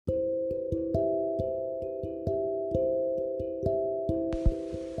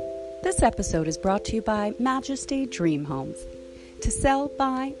This episode is brought to you by Majesty Dream Homes. To sell,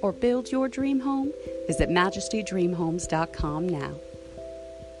 buy, or build your dream home, visit MajestyDreamHomes.com now.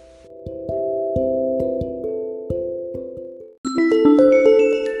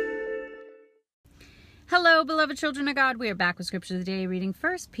 Hello, beloved children of God. We are back with Scripture of the Day, reading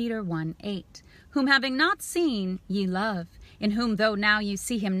 1 Peter 1:8. Whom having not seen, ye love, in whom though now you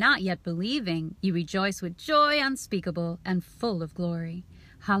see him not yet believing, ye rejoice with joy unspeakable and full of glory.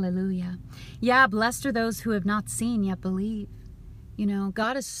 Hallelujah. Yeah, blessed are those who have not seen yet believe. You know,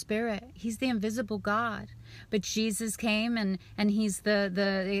 God is spirit. He's the invisible God. But Jesus came and he's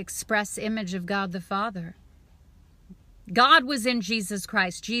the express image of God the Father. God was in Jesus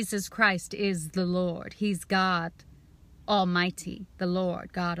Christ. Jesus Christ is the Lord. He's God Almighty, the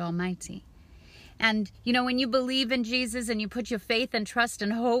Lord, God Almighty. And, you know, when you believe in Jesus and you put your faith and trust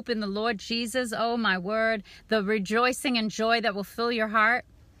and hope in the Lord Jesus, oh my word, the rejoicing and joy that will fill your heart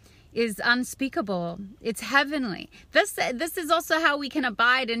is unspeakable. It's heavenly. This is also how we can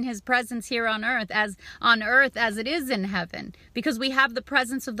abide in his presence here on earth as it is in heaven, because we have the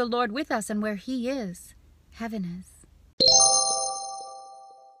presence of the Lord with us, and where he is, heaven is.